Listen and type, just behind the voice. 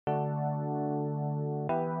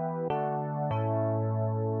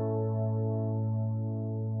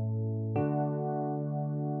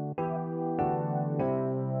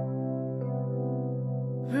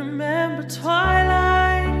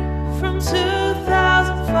Twilight from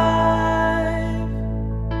 2005.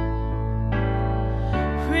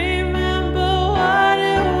 Remember what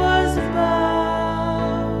it was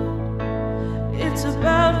about. It's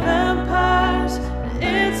about vampires,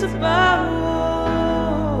 it's about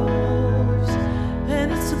wolves,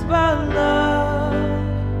 and it's about love.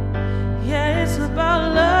 Yeah, it's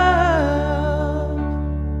about love.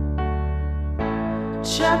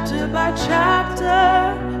 Chapter by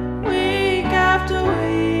chapter, week after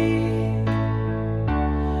week,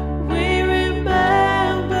 we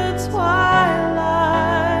remember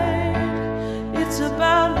Twilight. It's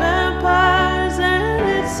about vampires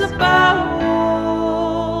and it's about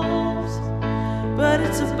wolves, but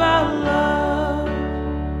it's about love.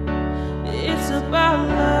 It's about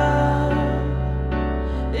love.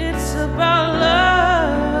 It's about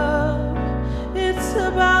love. It's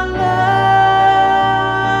about love.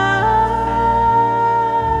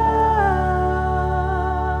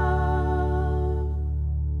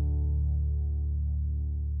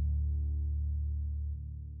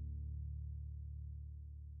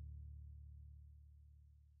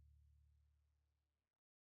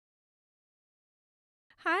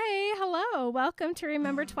 Hi, hello. Welcome to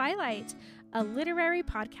Remember Twilight, a literary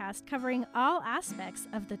podcast covering all aspects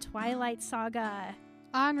of the Twilight Saga.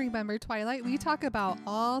 On Remember Twilight, we talk about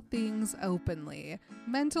all things openly: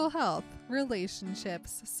 mental health,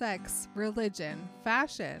 relationships, sex, religion,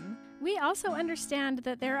 fashion. We also understand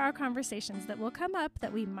that there are conversations that will come up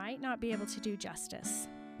that we might not be able to do justice.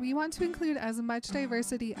 We want to include as much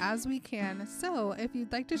diversity as we can, so if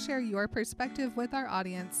you'd like to share your perspective with our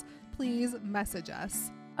audience, please message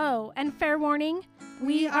us. Oh, and fair warning,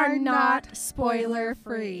 we are not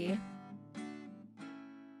spoiler-free.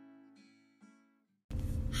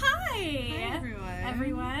 Hi,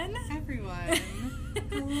 everyone. everyone.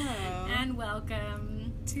 Hello. And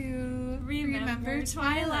welcome to Remember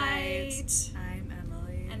Twilight. I'm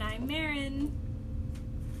Emily. And I'm Marin.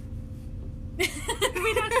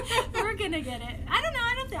 We're gonna get it. I don't know.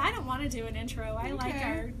 I don't want to do an intro. I like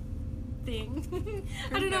our thing.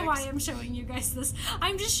 I don't know why I'm showing you guys this.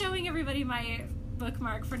 I'm just showing everybody my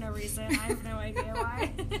bookmark for no reason. I have no idea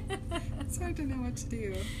why. It's hard to know what to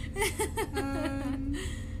do.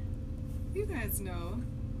 You guys know.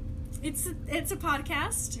 It's a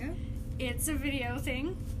podcast. Yeah. It's a video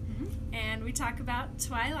thing. Mm-hmm. And we talk about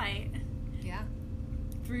Twilight. Yeah.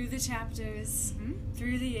 Through the chapters. Mm-hmm.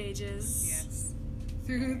 Through the ages. Yes.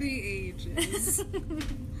 Through the ages.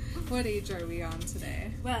 What age are we on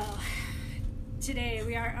today? Well, today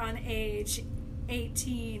we are on age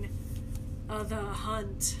 18 of the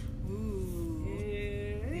hunt. Ooh.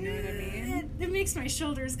 You know what I mean? It makes my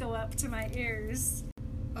shoulders go up to my ears.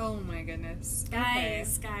 Oh my goodness.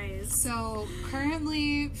 Guys. So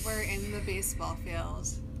currently we're in the baseball field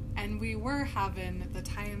and we were having the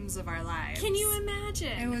times of our lives. Can you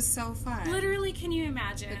imagine? It was so fun. Literally, can you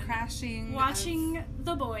imagine? The crashing. Watching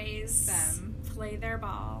the boys them play their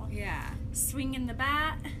ball. Yeah. Swinging the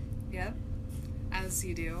bat. Yep. As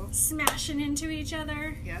you do. Smashing into each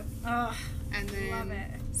other. Yep. Ugh. And then love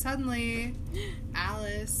it. Suddenly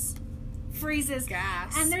Alice freezes.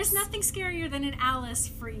 Gasps. And there's nothing scarier than an Alice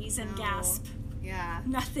freeze and gasp. Yeah.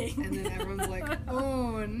 Nothing. And then everyone's like,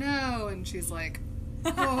 oh no. And she's like,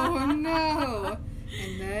 oh no.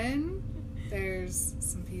 And then there's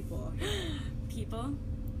some people here. People?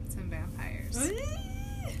 Some vampires.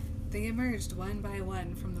 They emerged one by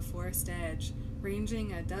one from the forest edge,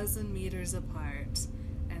 ranging 12 meters apart.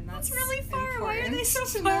 And that's really far. Why are they so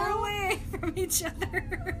far away from each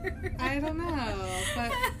other? I don't know,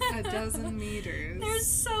 but 12 meters. They're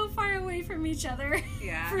so far away from each other.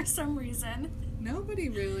 Yeah. For some reason. Nobody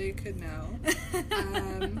really could know.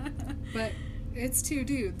 But it's 2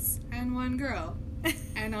 dudes and 1 girl.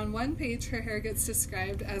 And on one page, her hair gets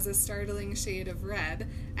described as a startling shade of red.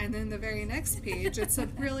 And then the very next page, it's a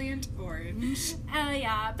brilliant orange. Oh,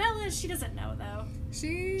 yeah. Bella, she doesn't know, though.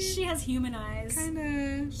 She has human eyes.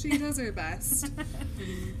 She does her best.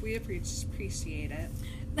 And we appreciate it.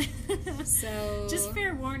 So... Just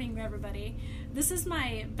fair warning, everybody. This is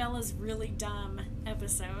my Bella's really dumb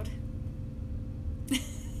episode.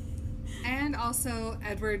 And also,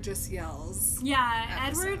 Edward just yells. Yeah,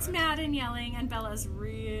 episode. Edward's mad and yelling, and Bella's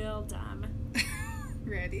real dumb.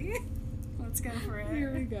 Ready? Let's go for it.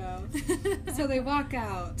 Here we go. So they walk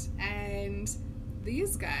out, and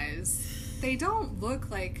these guys, they don't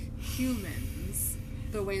look like humans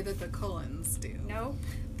the way that the Cullens do. Nope.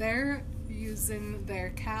 They're using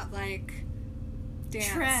their cat-like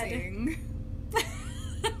dancing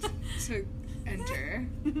to enter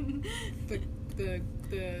the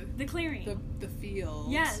clearing. The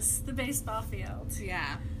field. Yes, the baseball field.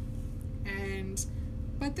 Yeah.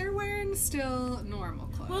 But they're wearing still normal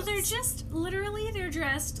clothes. Well, they're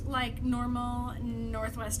dressed like normal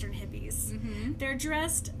Northwestern hippies. Mm-hmm. They're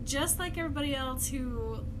dressed just like everybody else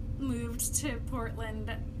who moved to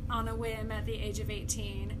Portland on a whim at the age of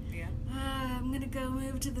 18. Yeah. I'm gonna go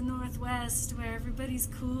move to the Northwest where everybody's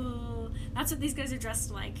cool. That's what these guys are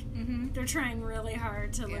dressed like. Mm-hmm. They're trying really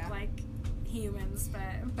hard to look Yeah. like humans,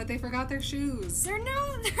 but they forgot their shoes. they're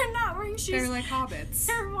not wearing shoes. They're like hobbits.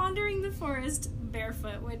 They're wandering the forest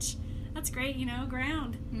barefoot, which that's great,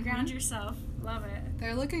 ground yourself. Love it.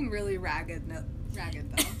 They're looking really ragged though.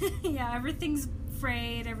 Yeah, everything's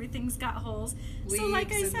frayed, everything's got holes. So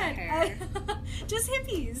like I Leaves in the said, hair. just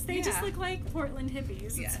hippies. They just Yeah. look like Portland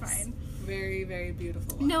hippies. Yes. It's fine. Very, very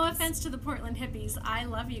beautiful ones. No offense to the Portland hippies. I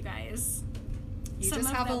love you guys. You Some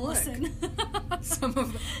just of have a them look. listen. Some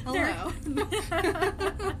of them. Hello.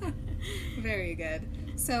 They're- Very good.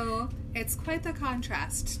 So it's quite the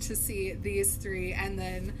contrast to see these three and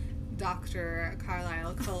then Dr.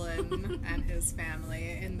 Carlisle Cullen and his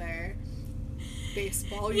family in their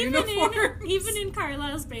baseball uniforms. Even in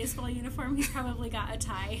Carlisle's baseball uniform, he's probably got a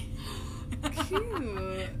tie.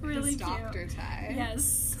 Cute. Really His cute. doctor tie.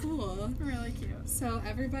 Yes. Cool. Really cute. So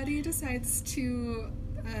everybody decides to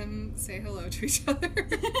say hello to each other.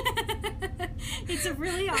 It's a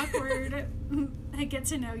really awkward I get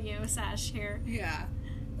to know you sash here. Yeah.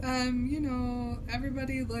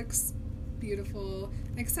 Everybody looks beautiful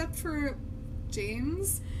except for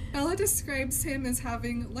James. Bella describes him as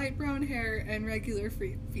having light brown hair and regular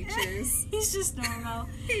features. He's just normal.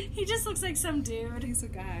 He just looks like some dude. He's a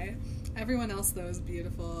guy. Everyone else, though, is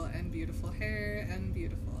beautiful and beautiful hair and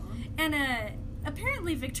beautiful. And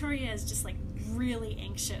apparently Victoria is just like really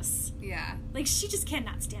anxious. Yeah. Like she just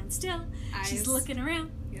cannot stand still. She's Eyes. looking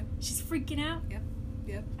around. Yep. She's freaking out.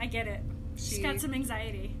 Yep. I get it. She's She- got some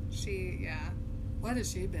anxiety. Yeah. What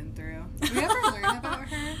has she been through? Did we ever learn about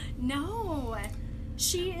her? No.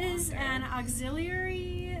 She is wonder. an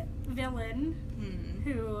auxiliary villain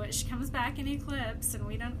who she comes back in Eclipse and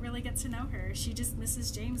we don't really get to know her. She just misses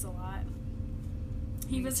James a lot.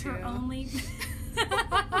 He Me was her too. only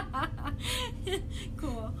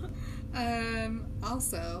cool.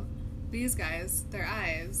 Also, these guys, their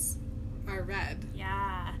eyes are red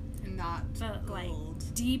Yeah. and not But gold.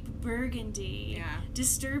 like deep burgundy. Yeah.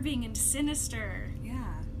 Disturbing and sinister.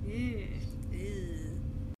 Yeah. Ew. Ew.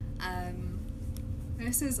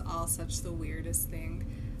 This is all such the weirdest thing.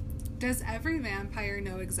 Does every vampire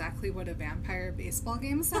know exactly what a vampire baseball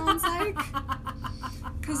game sounds like?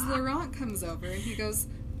 Because Laurent comes over and he goes,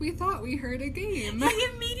 "We thought we heard a game." He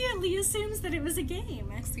immediately assumes that it was a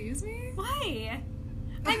game. Excuse me? Why?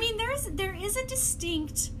 I mean, there is a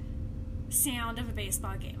distinct sound of a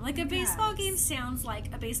baseball game. Like a baseball Yes. game sounds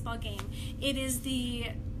like a baseball game. It is the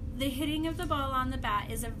hitting of the ball on the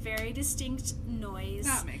bat is a very distinct noise.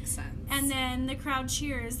 That makes sense. And then the crowd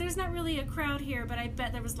cheers. There's not really a crowd here, but I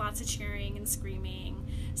bet there was lots of cheering and screaming.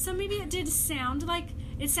 So maybe it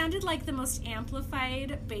sounded like the most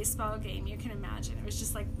amplified baseball game you can imagine. It was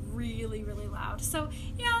just like really, really loud. So,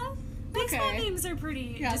 yeah, baseball Okay. games are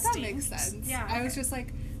pretty Yeah, distinct. that makes sense. Yeah. I was just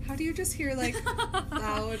like, how do you just hear like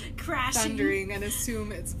loud crashing. thundering and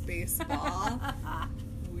assume it's baseball?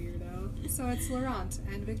 Weirdo. So it's Laurent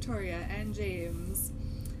and Victoria and James,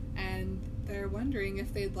 and they're wondering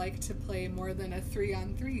if they'd like to play more than a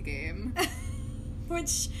 3-on-3 game.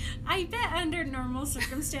 Which I bet under normal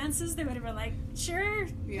circumstances they would have been like, sure,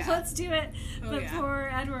 Yeah. let's do it. Oh, But yeah. poor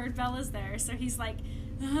Edward Bella's there, so he's like,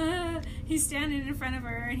 he's standing in front of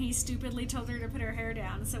her and he stupidly told her to put her hair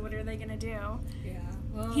down, so what are they gonna do? Yeah.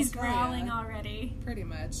 Well, He's yeah, growling already. Pretty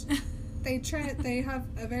much. They have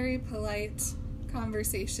a very polite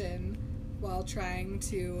conversation while trying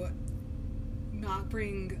to not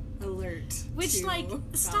bring alert. Which, to like,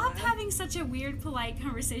 stop Bella. having such a weird, polite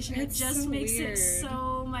conversation. It's it just so makes weird. it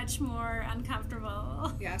so much more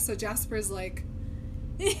uncomfortable. Yeah, so Jasper's like,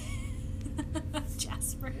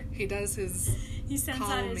 Jasper. he does his, He sends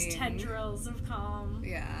out his Calming. tendrils of calm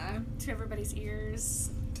yeah, to everybody's ears.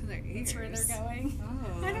 to their ears. That's where they're going.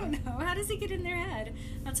 Oh. I don't know. How does he get in their head?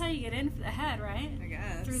 That's how you get in the head, right? I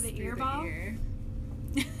guess. Through the ear ball? ear.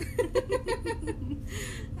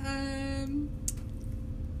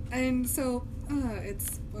 And so,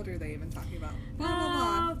 it's, what are they even talking about? Blah, blah,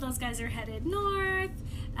 blah. Those guys are headed north,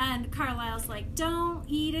 and Carlisle's like, don't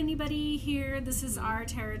eat anybody here. This is our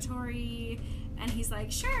territory. And he's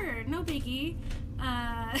like, sure, no biggie.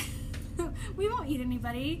 We won't eat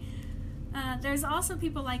anybody. There's also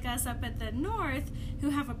people like us up at the north who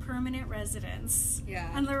have a permanent residence. Yeah.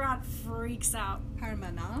 And Laurent freaks out.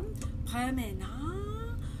 Permanent? Permanent?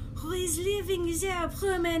 Who is living there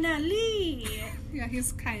permanently? Yeah,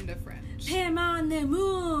 he's kind of French. French? Pain on the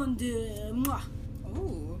monde. Mwah.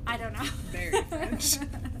 Oh. I don't know. Very French.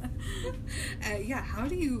 Yeah, how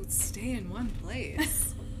do you stay in one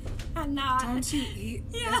place? Not. Don't you eat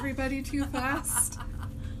everybody too fast?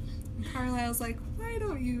 And Carlisle's like, why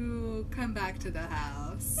don't you come back to the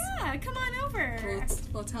house? Yeah, come on over.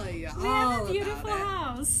 We'll tell you We all have a beautiful about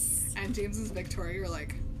house. it. And James and Victoria are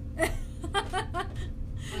like,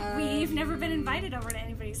 We've never been invited over to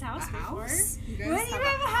anybody's house a before. house? You guys When do you have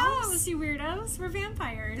have a house, you weirdos? We're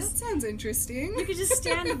vampires. That sounds interesting. You could just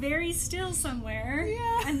stand very still somewhere,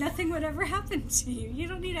 Yeah. and nothing would ever happen to you. You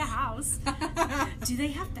don't need a house. Do they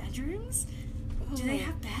have bedrooms? Do they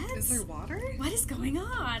have beds? Is there water? What is going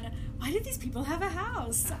on? Why do these people have a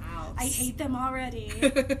house? A house. I hate them already.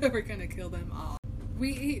 We're gonna kill them all.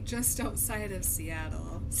 We ate just outside of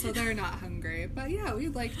Seattle, so they're not hungry. But yeah,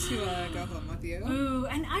 we'd like to go home with you. Ooh,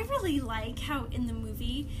 and I really like how in the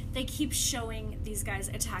movie they keep showing these guys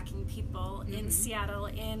attacking people in Seattle,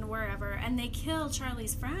 in wherever, and they kill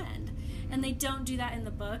Charlie's friend. And they don't do that in the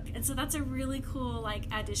book. And so that's a really cool, like,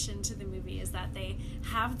 addition to the movie, is that they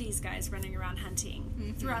have these guys running around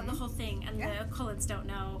hunting throughout the whole thing, and the Cullens don't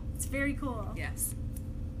know. It's very cool. Yes.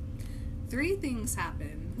 3 things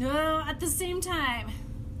happen. No, at the same time.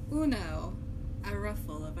 Uno, a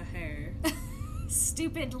ruffle of a hair.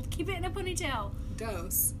 Stupid. Keep it in a ponytail.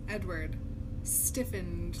 Dos, Edward,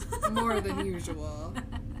 stiffened more than usual.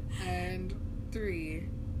 And 3,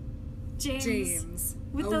 James,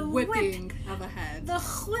 with a the whipping of a head. The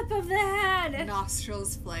whip of the head.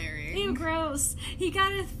 Nostrils flaring. Ew, gross. He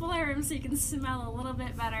gotta flare him so you can smell a little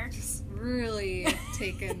bit better. Just really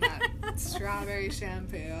taking that strawberry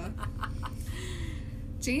shampoo.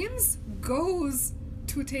 James goes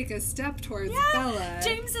to take a step towards Bella.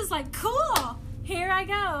 James is like, cool, here I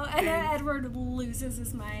go. And then Edward loses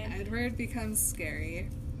his mind. Edward becomes scary.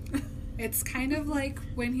 It's kind of like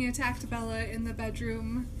when he attacked Bella in the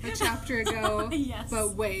bedroom a chapter ago, Yes.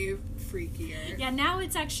 but way freakier. Yeah, now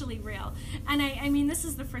it's actually real. And I mean, this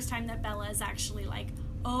is the first time that Bella is actually like,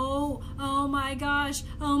 oh my gosh,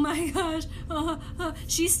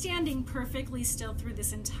 She's standing perfectly still through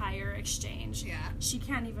this entire exchange. Yeah. She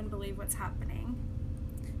can't even believe what's happening.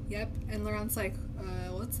 Yep, and Laurent's like,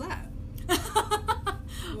 what's that?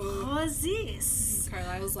 What's this?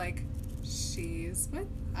 Carlisle's like, she's with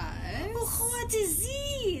us. What is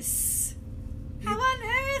this? How on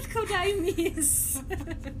earth could I miss?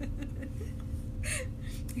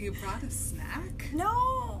 You brought a snack?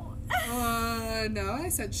 No. No, I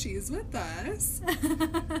said she's with us.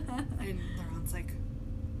 And Laurent's like,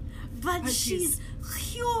 but she's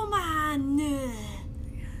human.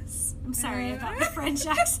 yes. I'm sorry about the French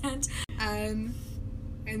accent.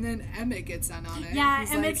 And then Emmett gets in on it. Yeah,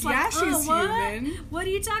 He's Emmett's like, yeah, like, she's what? human. What are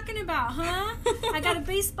you talking about, huh? I got a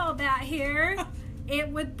baseball bat here. It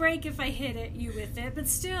would break if I hit you with it, but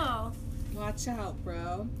still. Watch out,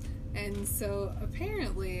 bro. And so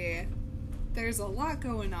apparently there's a lot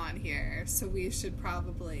going on here, so we should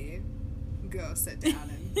probably go sit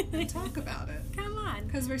down and talk about it. Come on.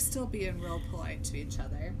 Because we're still being real polite to each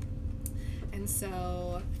other. And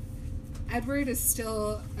so Edward is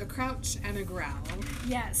still a crouch and a growl.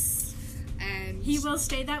 Yes. And He will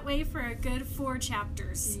stay that way for a good 4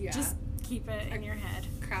 chapters. Yeah. Just keep it in your head.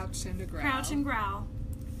 crouch and a growl. Crouch and growl.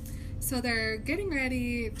 So they're getting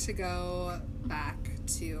ready to go back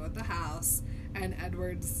to the house, and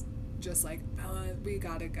Edward's just like, Bella, we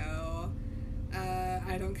gotta go.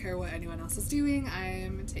 I don't care what anyone else is doing.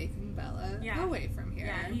 I'm taking Bella away from here.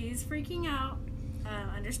 Yeah, he's freaking out,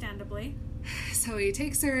 understandably. So he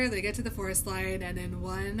takes her, they get to the forest line, and in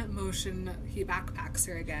one motion, he backpacks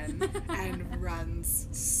her again and runs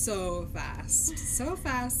so fast. So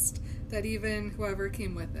fast that even whoever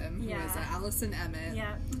came with him, who was Alice and Emmett,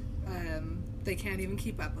 they can't even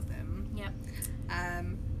keep up with him. Yep.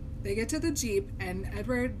 They get to the Jeep, and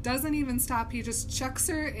Edward doesn't even stop. He just chucks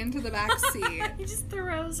her into the back seat. He just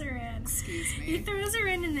throws her in. Excuse me. He throws her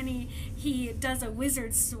in, and then he does a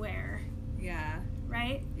wizard swear. Yeah.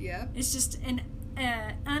 Right? Yep. It's just an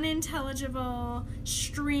unintelligible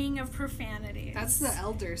string of profanities. That's the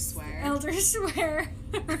elder swear. Elder swear.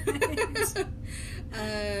 Right.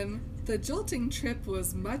 The jolting trip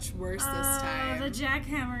was much worse this time. The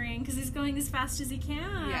jackhammering, because he's going as fast as he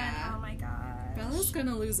can. Yeah. Oh my god. Bella's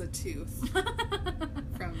gonna lose a tooth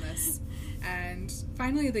from this. And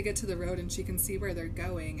finally they get to the road and she can see where they're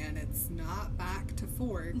going, and it's not back to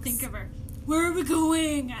Forks. Think of her. Where are we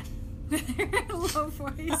going? Low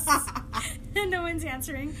voice. And no one's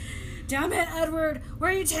answering. Damn it, Edward, where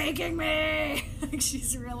are you taking me? Like,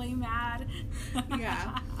 she's really mad.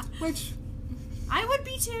 Yeah. Which I would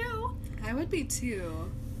be too. I would be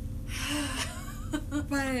too.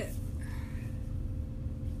 But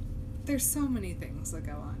there's so many things that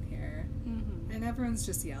go on here. Mm-hmm. And everyone's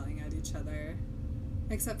just yelling at each other.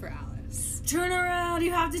 Except for Alice. Turn around,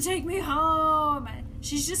 you have to take me home.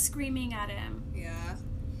 She's just screaming at him. Yeah.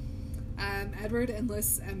 Edward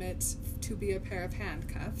enlists Emmett to be a pair of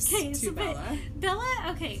handcuffs to Bella.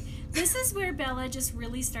 Okay, this is where Bella just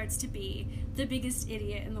really starts to be the biggest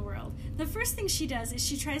idiot in the world. The first thing she does is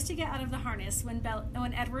she tries to get out of the harness when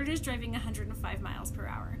Edward is driving 105 miles per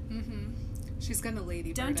hour. Mm-hmm. She's gonna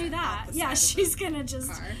ladybird. Don't do that. Yeah, she's gonna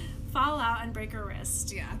just fall out and break her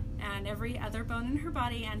wrist. Yeah. And every other bone in her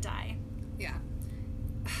body and die. Yeah.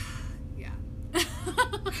 Yeah.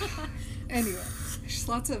 Anyway, there's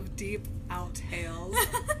lots of deep outhales.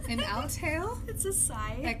 An outhale? It's a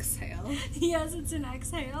sigh. Exhale. Yes, it's an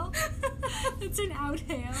exhale. It's an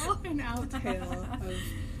outhale. An outhale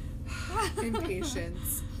of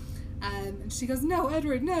impatience. And she goes, "No,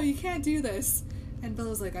 Edward, no, you can't do this." And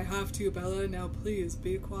Bella's like, "I have to, Bella. Now please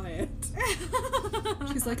be quiet."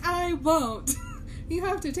 She's like, "I won't. You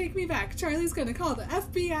have to take me back. Charlie's gonna call the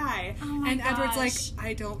FBI." Oh my and gosh. Edward's like,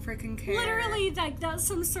 "I don't freaking care." Literally, like, that's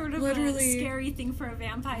some sort of a scary thing for a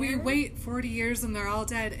vampire. We wait 40 years and they're all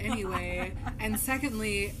dead anyway. And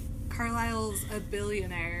secondly, Carlisle's a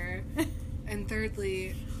billionaire. And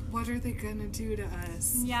thirdly, what are they gonna do to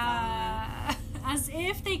us? Yeah. As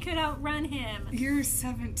if they could outrun him. You're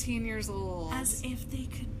 17 years old. As if they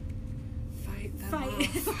could fight them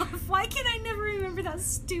off. Why can I never remember that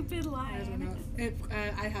stupid line? I don't know.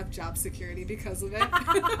 I have job security because of it.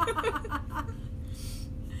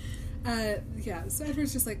 Yeah, so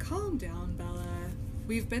Edward's just like, "Calm down, Bella.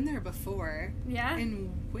 We've been there before." Yeah? In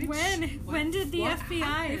which... When did the FBI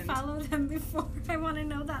happened? follow them before? I want to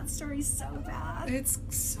know that story so bad. It's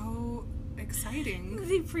so exciting.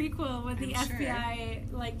 The prequel with the I'm sure.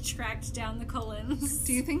 FBI, like, tracked down the Cullens.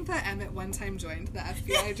 Do you think that Emmett one time joined the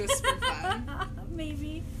FBI just for fun?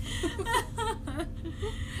 Maybe.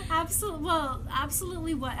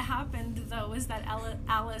 Absolutely what happened, though, was that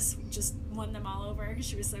Alice just won them all over because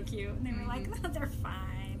she was so cute. And they were like, "Oh, they're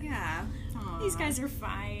fine. Yeah. Aww. These guys are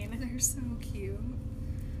fine." They're so cute.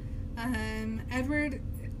 Edward,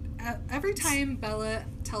 every time Bella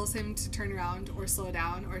tells him to turn around or slow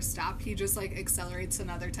down or stop, he just, like, accelerates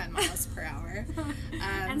another 10 miles per hour.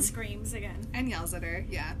 And screams again. And yells at her,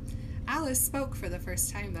 yeah. Alice spoke for the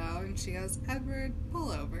first time, though, and she goes, "Edward,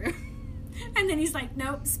 pull over." And then he's like,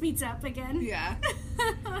 "Nope," speeds up again. Yeah.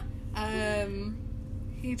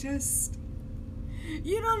 He just...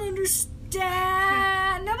 You don't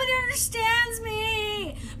understand. Nobody understands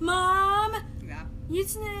me. Mom. Yeah.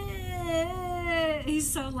 He's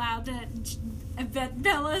so loud that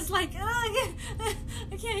Bella's like, "Oh,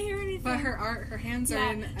 I can't hear anything." But her hands are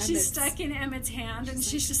in Emmett's. She's stuck in Emmett's hand, and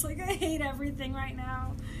she's just like, "I hate everything right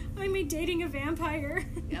now. I'm dating a vampire."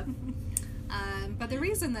 Yep. But the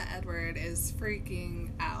reason that Edward is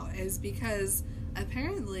freaking out is because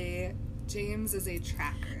apparently James is a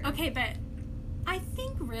tracker. Okay, but I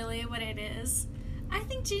think really what it is, I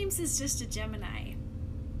think James is just a Gemini.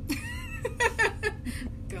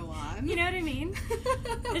 Go on. You know what I mean?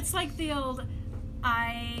 It's like the old,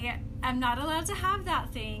 I am not allowed to have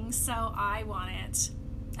that thing, so I want it.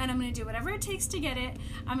 And I'm going to do whatever it takes to get it.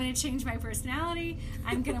 I'm going to change my personality.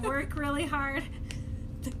 I'm going to work really hard.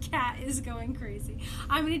 The cat is going crazy.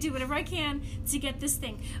 I'm going to do whatever I can to get this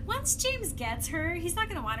thing. Once James gets her, he's not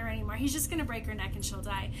going to want her anymore. He's just going to break her neck and she'll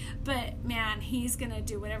die. But, man, he's going to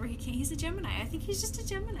do whatever he can. He's a Gemini. I think he's just a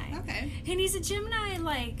Gemini. Okay. And he's a Gemini,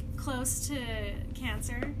 like, close to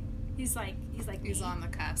Cancer. He's like He's me, on the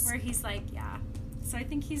cusp. where he's like, yeah. So I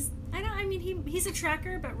think he's a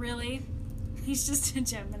tracker, but really, he's just a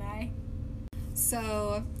Gemini.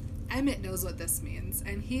 So Emmett knows what this means,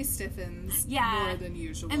 and he stiffens more than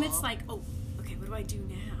usual. Emmett's like, "Oh, okay, what do I do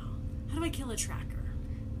now? How do I kill a tracker?"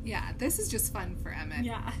 Yeah, this is just fun for Emmett.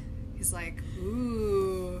 Yeah. He's like,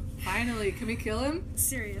 "Ooh, finally, can we kill him?"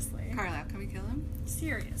 Seriously. Carlisle, can we kill him?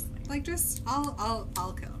 Seriously. Like, just, I'll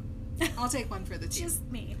kill him. I'll take one for the team. Just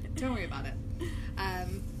me. Don't worry about it.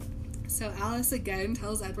 So Alice again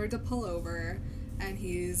tells Edward to pull over, and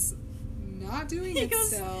he's not doing it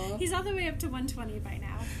still. He's all the way up to 120 by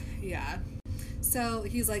now. Yeah. So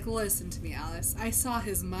he's like, "Listen to me, Alice. I saw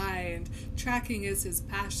his mind. Tracking is his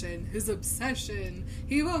passion, his obsession.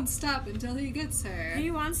 He won't stop until he gets her."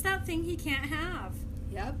 He wants that thing he can't have.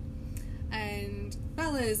 Yep. And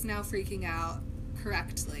Bella is now freaking out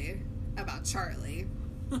correctly about Charlie.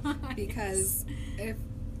 Because if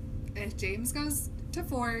James goes to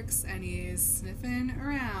Forks and he's sniffing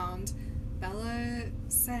around, Bella's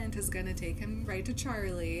scent is going to take him right to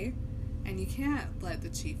Charlie. And you can't let the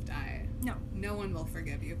chief die. No. No one will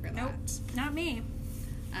forgive you for Nope. that. Not me.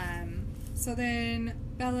 So then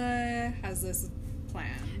Bella has this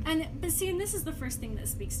plan. But this is the first thing that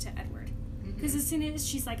speaks to Edward. Because as soon as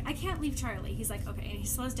she's like, I can't leave Charlie, he's like, okay, and he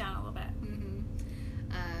slows down a little bit.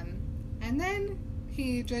 And then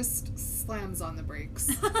he just slams on the brakes.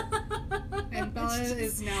 And Bella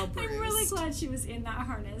is now bruised. I'm really glad she was in that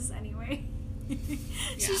harness anyway.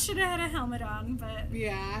 She should have had a helmet on, but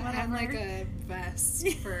yeah, whatever. and like a vest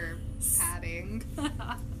for padding.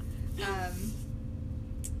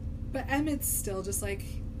 But Emmett's still just like,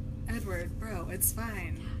 Edward, bro, it's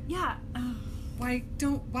fine. Yeah. Why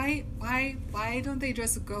don't they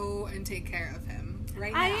just go and take care of him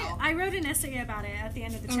right now? I wrote an essay about it at the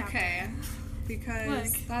end of the chapter. Okay.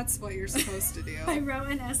 Because that's what you're supposed to do. I wrote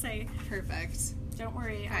an essay. Perfect. Don't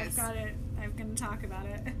worry, Guys. I've got it. I'm going to talk about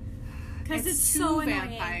it. Because it's two so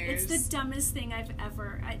annoying. vampires It's the dumbest thing I've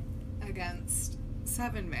ever... against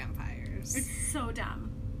 7 vampires. It's so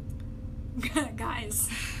dumb. Guys.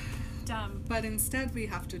 Dumb. But instead we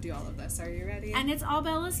have to do all of this. Are you ready? And it's all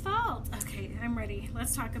Bella's fault. Okay, I'm ready.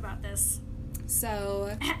 Let's talk about this.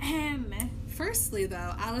 So, firstly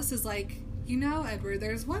though, Alice is like, you know, Edward,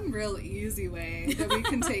 there's one real easy way that we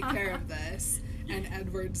can take care of this. And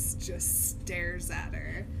Edward's just stares at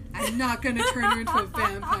her. I'm not gonna turn her into a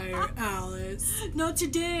vampire, Alice. Not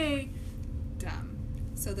today. Dumb.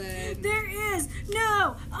 So then... There is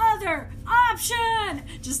no other option!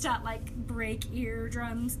 Just at, like, break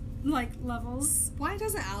eardrums, like, levels. Why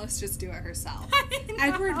doesn't Alice just do it herself? I know.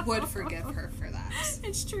 Edward would forgive her for that.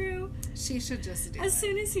 It's true. She should just do it. As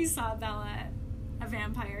soon as he saw Bella, a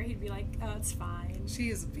vampire, he'd be like, oh, it's fine. She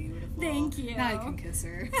is beautiful. Thank you. Now I can kiss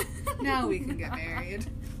her. Now we can get married.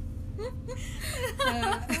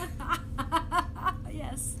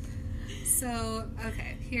 Yes. So,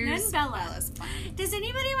 okay, here's Then Bella. Bella's plan. Does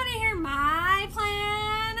anybody want to hear my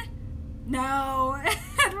plan? No.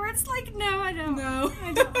 Edward's like, no, I don't. No.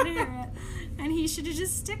 I don't want to hear it. And he should have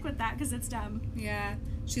just stick with that because it's dumb. Yeah.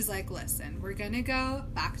 She's like, listen, we're gonna go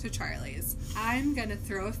back to Charlie's. I'm gonna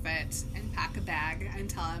throw a fit and pack a bag and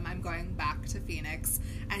tell him I'm going back to Phoenix.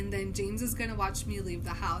 And then James is gonna watch me leave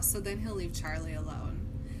the house, so then he'll leave Charlie alone.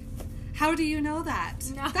 How do you know that?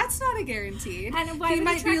 No. That's not a guarantee. And why would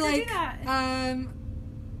might he be try to like, do that?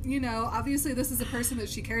 you know, obviously this is a person that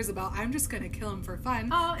she cares about. I'm just gonna kill him for fun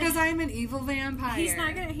Oh, because I'm an evil vampire.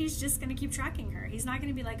 He's just gonna keep tracking her. He's not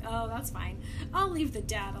gonna be like, oh, that's fine. I'll leave the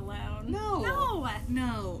dad alone. No,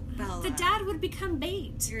 Bella. The dad would become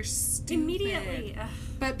bait. You're stupid. Immediately. Ugh.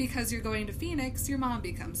 But because you're going to Phoenix, your mom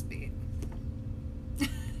becomes bait.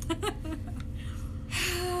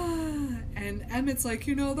 And Emmett's like,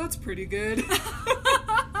 you know, that's pretty good.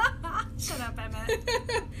 Shut up,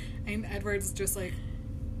 Emmett. And Edward's just like,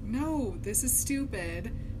 no, this is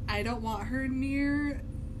stupid. I don't want her near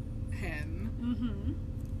him. Mm-hmm.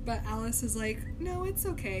 But Alice is like, no, it's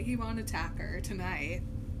okay. He won't attack her tonight.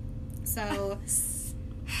 So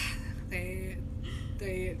they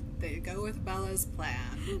go with Bella's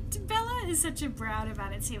plan. Bella is such a brat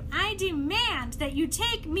about it too. I demand that you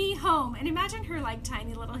take me home. And imagine her like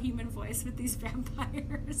tiny little human voice with these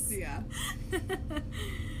vampires. Yeah.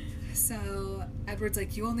 So Edward's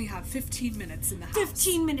like, you only have 15 minutes in the house.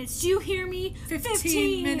 15 minutes. Do you hear me?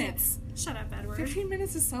 15 minutes. Shut up, Edward. 15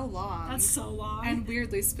 minutes is so long. That's so long. And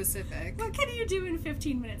weirdly specific. What can you do in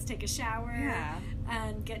 15 minutes? Take a shower. Yeah.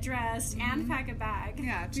 And get dressed and pack a bag.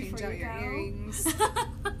 Yeah, change before out you your go. earrings.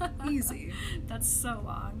 Easy. That's so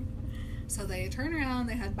long. So they turn around,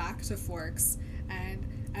 they head back to Forks, and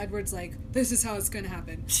Edward's like, this is how it's gonna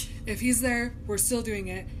happen. If he's there, we're still doing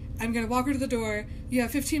it. I'm gonna walk her to the door. You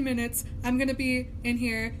have 15 minutes. I'm gonna be in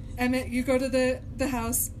here. Emmett, you go to the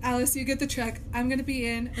house. Alice, you get the truck. I'm gonna be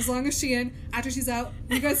in as long as she's in. After she's out,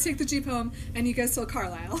 you guys take the Jeep home, and you guys tell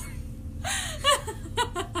Carlisle.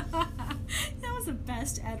 That was the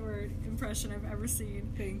best Edward impression I've ever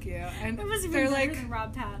seen. Thank you. And It was even they're better like, than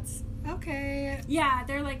Rob Pat's. okay. Yeah,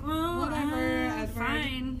 they're like, well, Whatever, Edward.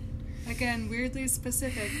 fine. Again, weirdly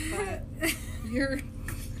specific, but you're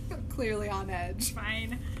clearly on edge.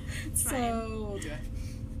 Fine. It's fine. So we'll do it.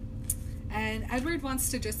 And Edward wants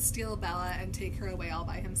to just steal Bella and take her away all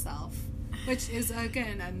by himself, which is,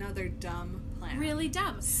 again, another dumb plan. Really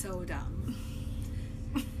dumb. So dumb.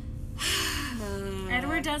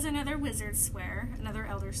 Edward does another wizard swear, another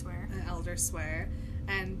elder swear. An elder swear.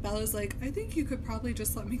 And Bella's like, I think you could probably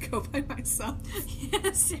just let me go by myself.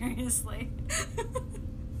 Yeah, seriously.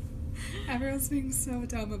 Everyone's being so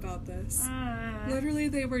dumb about this. Literally,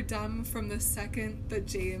 they were dumb from the second that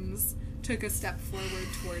James took a step forward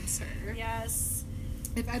towards her. Yes.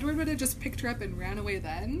 If Edward would have just picked her up and ran away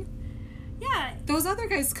then, Yeah. those other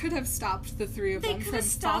guys could have stopped the three of They them could from have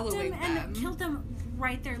stopped following him and them. killed them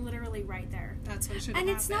right there, literally right there. That's what should have And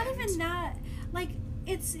it's not happened. even that, like,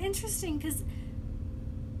 it's interesting because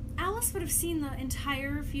Alice would have seen the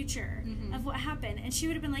entire future of what happened, and she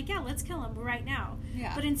would have been like, yeah, let's kill him right now.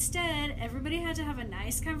 Yeah. But instead, everybody had to have a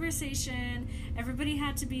nice conversation. Everybody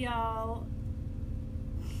had to be all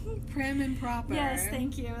prim and proper. Yes,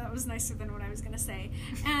 thank you. That was nicer than what I was going to say.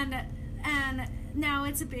 And now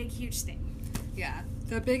it's a big, huge thing. Yeah.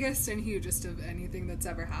 The biggest and hugest of anything that's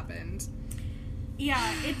ever happened.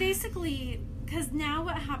 Yeah, it basically, because now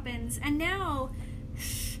what happens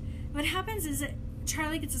is that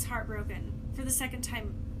Charlie gets his heart broken for the second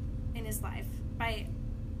time in his life by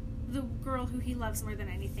the girl who he loves more than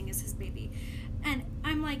anything is his baby. And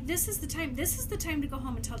I'm like, this is the time to go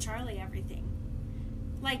home and tell Charlie everything.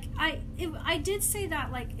 Like, I did say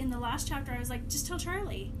that, like, in the last chapter, I was like, just tell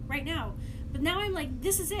Charlie right now. But now I'm like,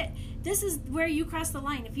 this is it. This is where you cross the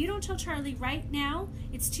line. If you don't tell Charlie right now,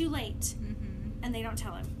 it's too late. And they don't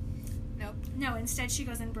tell him. Nope. No, instead she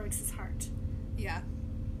goes and breaks his heart. Yeah.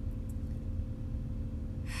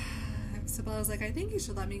 So Bella's like, I think you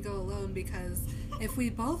should let me go alone because if we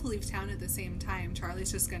both leave town at the same time,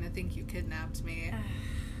 Charlie's just going to think you kidnapped me.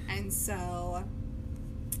 And so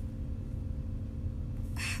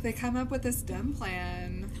they come up with this dumb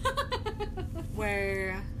plan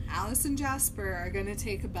where Alice and Jasper are going to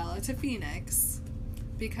take Bella to Phoenix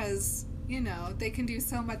because, you know, they can do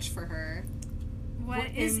so much for her.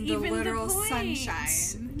 What is in even the literal the point?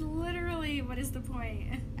 sunshine. Literally, what is the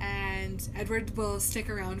point? And Edward will stick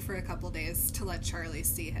around for a couple days to let Charlie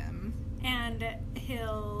see him. And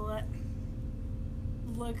he'll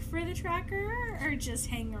look for the tracker or just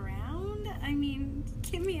hang around? I mean,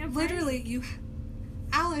 give me a break. Literally,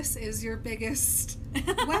 Alice is your biggest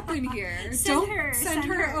weapon here. Send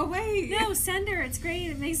her away. No, send her. It's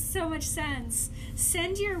great. It makes so much sense.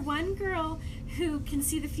 Send your one girl who can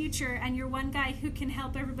see the future and your one guy who can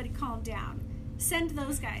help everybody calm down. Send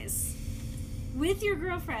those guys with your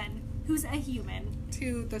girlfriend who's a human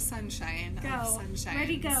to the sunshine of sunshine.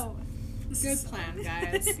 Ready, go. Good plan,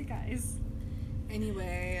 guys. Guys.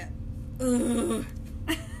 Anyway, don't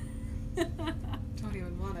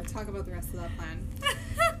even want to talk about the rest of that plan.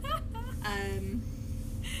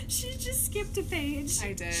 She just skipped a page.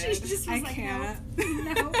 I did. She just was like, can't.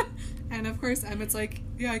 No. And of course, Emmett's like,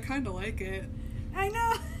 yeah, I kind of like it. I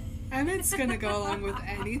know. Emmett's gonna go along with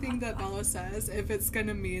anything that Bella says if it's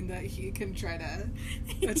gonna mean that he can try to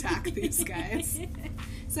attack these guys.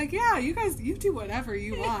 It's like, yeah, you guys, you do whatever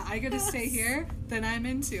you want. I get to stay here, then I'm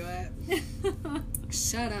into it.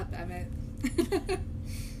 Shut up, Emmett.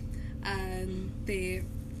 And they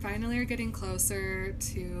finally are getting closer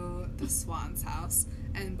to the Swan's house,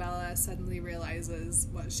 and Bella suddenly realizes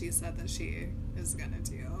what she said that she is gonna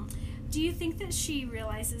do. Do you think that she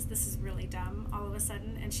realizes this is really dumb all of a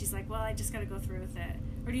sudden, and she's like, well, I just gotta go through with it?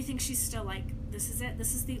 Or do you think she's still like, this is it?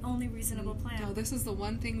 This is the only reasonable plan? No, this is the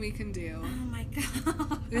one thing we can do. Oh my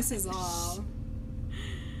god. This is all.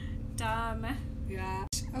 Dumb. Yeah.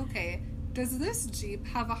 Okay. Does this Jeep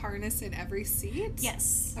have a harness in every seat?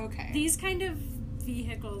 Yes. Okay. These kind of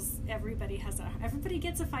vehicles, everybody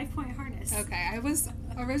gets a 5-point harness. Okay, I was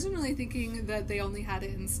originally thinking that they only had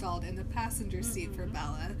it installed in the passenger seat for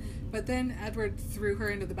Bella, but then Edward threw her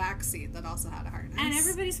into the back seat that also had a harness. And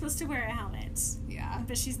everybody's supposed to wear a helmet. Yeah.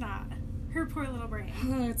 But she's not. Her poor little brain.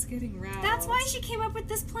 Oh, it's getting round. That's why she came up with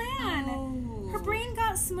this plan. Oh. Her brain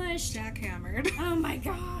got smushed. Jackhammered. Oh my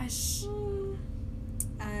gosh.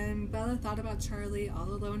 And Bella thought about Charlie all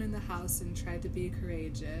alone in the house and tried to be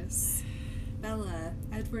courageous. Bella,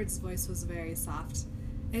 Edward's voice was very soft.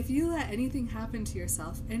 If you let anything happen to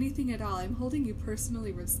yourself, anything at all, I'm holding you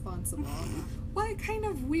personally responsible. What kind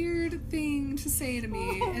of weird thing to say to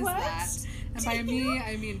me is that? And by me,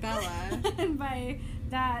 I mean Bella. And by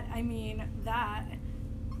that, I mean that.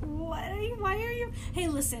 Why are you... Hey,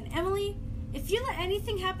 listen, Emily, if you let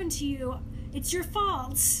anything happen to you, it's your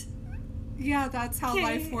fault. Yeah, that's how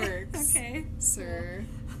life works. Okay. Sir.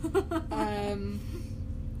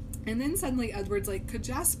 And then suddenly Edward's like, could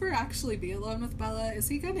Jasper actually be alone with Bella? Is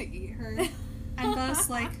he gonna eat her? And thus,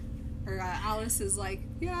 like, or Alice is like,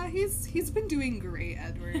 yeah, he's been doing great,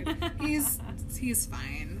 Edward. He's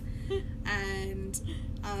fine. And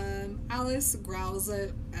Alice growls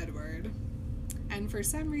at Edward. And for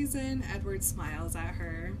some reason, Edward smiles at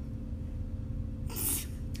her.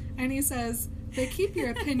 And he says, but keep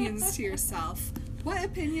your opinions to yourself. What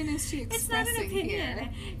opinion is she expressing here? It's not an opinion.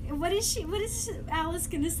 Here? What is Alice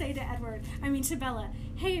going to say to Bella?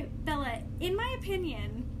 Hey, Bella, in my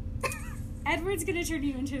opinion, Edward's going to turn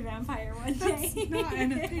you into a vampire one day. That's not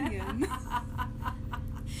an opinion.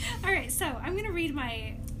 All right, so I'm going to read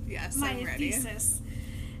my thesis.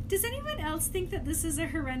 Does anyone else think that this is a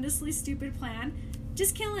horrendously stupid plan?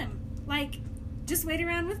 Just kill him. Like, Just wait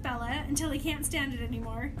around with Bella until he can't stand it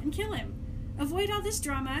anymore and kill him. Avoid all this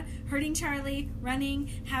drama, hurting Charlie, running,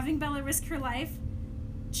 having Bella risk her life.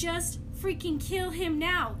 Just freaking kill him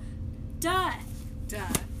now. Duh.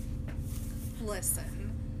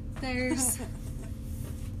 Listen, there's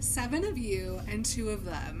 7 of you and 2 of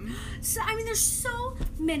them. So, I mean, there's so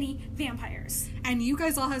many vampires. And you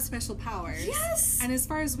guys all have special powers. Yes! And as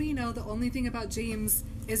far as we know, the only thing about James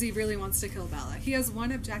is he really wants to kill Bella. He has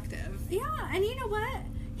one objective. Yeah, and you know what?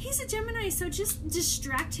 He's a Gemini, so just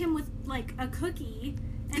distract him with, like, a cookie,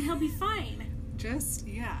 and he'll be fine.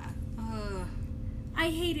 I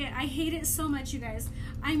hate it. I hate it so much, you guys.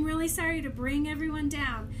 I'm really sorry to bring everyone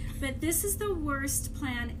down, but this is the worst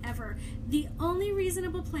plan ever. The only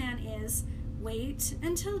reasonable plan is wait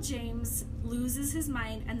until James loses his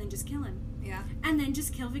mind and then just kill him. Yeah. And then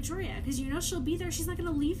just kill Victoria, because you know she'll be there. She's not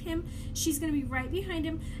going to leave him. She's going to be right behind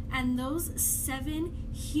him, and those 7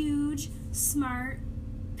 huge, smart,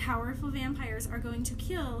 powerful vampires are going to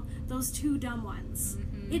kill those 2 dumb ones.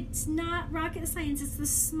 Mm-hmm. It's not rocket science. It's the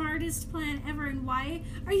smartest plan ever. And why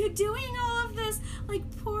are you doing all of this? Like,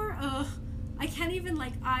 I can't even,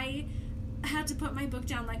 like, I had to put my book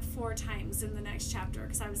down, like, 4 times in the next chapter,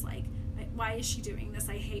 because I was like, why is she doing this?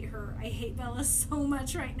 I hate her. I hate Bella so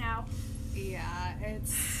much right now. Yeah,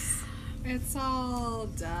 it's all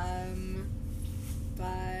dumb,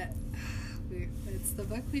 but it's the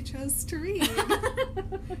book we chose to read.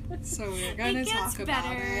 So we're going to talk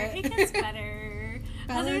about it. It gets better.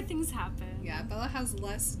 Other things happen. Yeah, Bella has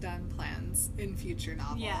less done plans in future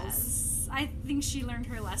novels. Yes. I think she learned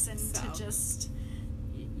her lesson to just...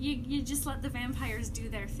 You just let the vampires do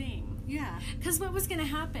their thing. Yeah. Because what was going to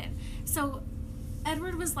happen? So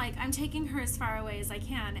Edward was like, I'm taking her as far away as I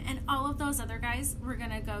can. And all of those other guys were going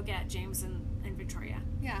to go get James and Victoria.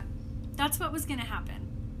 Yeah. That's what was going to happen.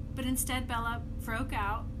 But instead, Bella broke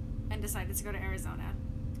out and decided to go to Arizona.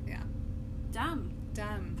 Yeah. Dumb.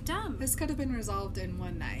 This could have been resolved in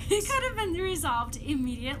one night. It could have been resolved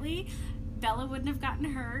immediately. Bella wouldn't have gotten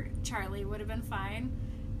hurt. Charlie would have been fine.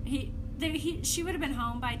 She would have been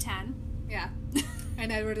home by 10. Yeah.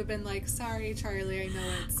 And I would have been like, sorry, Charlie, I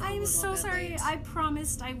know it's I'm so sorry. late. I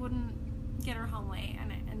promised I wouldn't get her home late.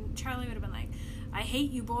 And Charlie would have been like, I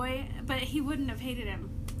hate you, boy. But he wouldn't have hated him.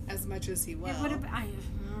 As much as he will. It would have been...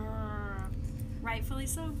 rightfully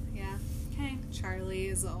so. Yeah. Okay. Charlie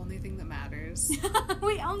is the only thing that matters.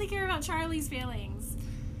 We only care about Charlie's feelings.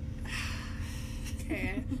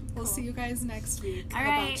 Okay. We'll see you guys next week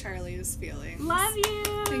about Charlie's feelings. Love you.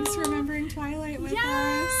 Thanks for remembering Twilight with us.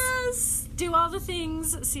 Yes. Do all the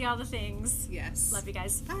things. See all the things. Yes. Love you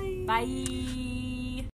guys. Bye. Bye.